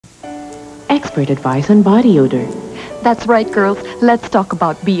expert advice on body odor. That's right, girls. Let's talk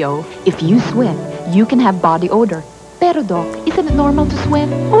about BO. If you sweat, you can have body odor. Pero Doc, isn't it normal to sweat?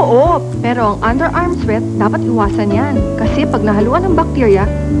 Oo, pero ang underarm sweat, dapat iwasan yan. Kasi pag nahaluan ng bacteria,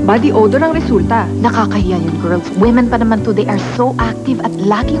 body odor ang resulta. Nakakahiya yun, girls. Women pa naman today are so active at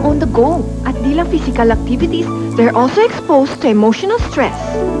laging on the go. At di lang physical activities, they're also exposed to emotional stress.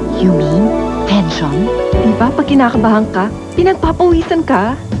 You mean tension? Diba pag kinakabahan ka, pinagpapawisan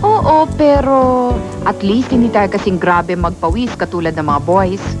ka? Oo, pero at least hindi tayo kasing grabe magpawis katulad ng mga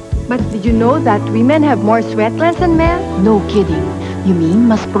boys. But did you know that women have more sweat glands than men? No kidding. You mean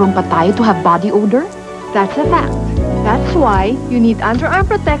mas prone pa tayo to have body odor? That's a fact. That's why you need underarm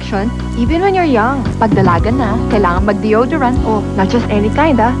protection even when you're young. Pag dalaga na, kailangan mag-deodorant. Oh, not just any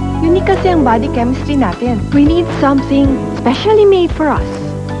kind, ah. Unique kasi ang body chemistry natin. We need something specially made for us.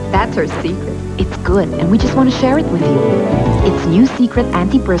 That's our secret. It's good, and we just want to share it with you. It's new secret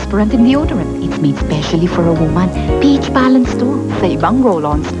antiperspirant and deodorant. It's made specially for a woman. pH balance to. Sa ibang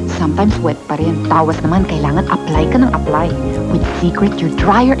roll-ons, sometimes wet pa rin. Tawas naman, kailangan apply ka ng apply. With secret, you're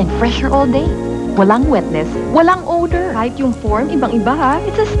drier and fresher all day. Walang wetness, walang odor. Kahit yung form, ibang-iba ha.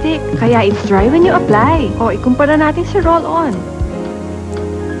 It's a stick. Kaya it's dry when you apply. O, ikumpara natin sa roll-on.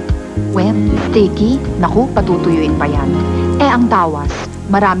 Wet, sticky, naku, patutuyuin pa yan. Eh, ang tawas,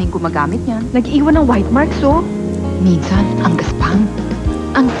 maraming gumagamit niyan. Nag-iwan ng white marks, oh. Minsan, ang gaspang.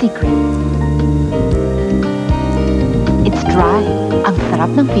 Ang secret. It's dry. Ang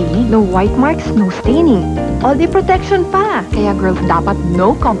sarap ng feeling. No white marks, no staining. All-day protection pa. Kaya girls, dapat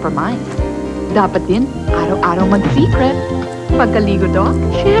no compromise. Dapat din, araw-araw mag-secret. Pagkaligo, Doc?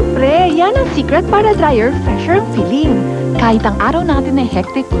 Siyempre, yan ang secret para drier, fresher ang feeling. Kahit ang araw natin ay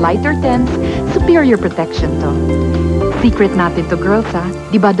hectic, lighter tense, superior protection to. Secret natin to, girls, ha?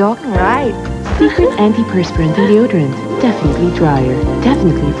 Di ba, Doc? Right. Secret antiperspirant and deodorant. Definitely drier.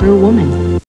 Definitely for a woman.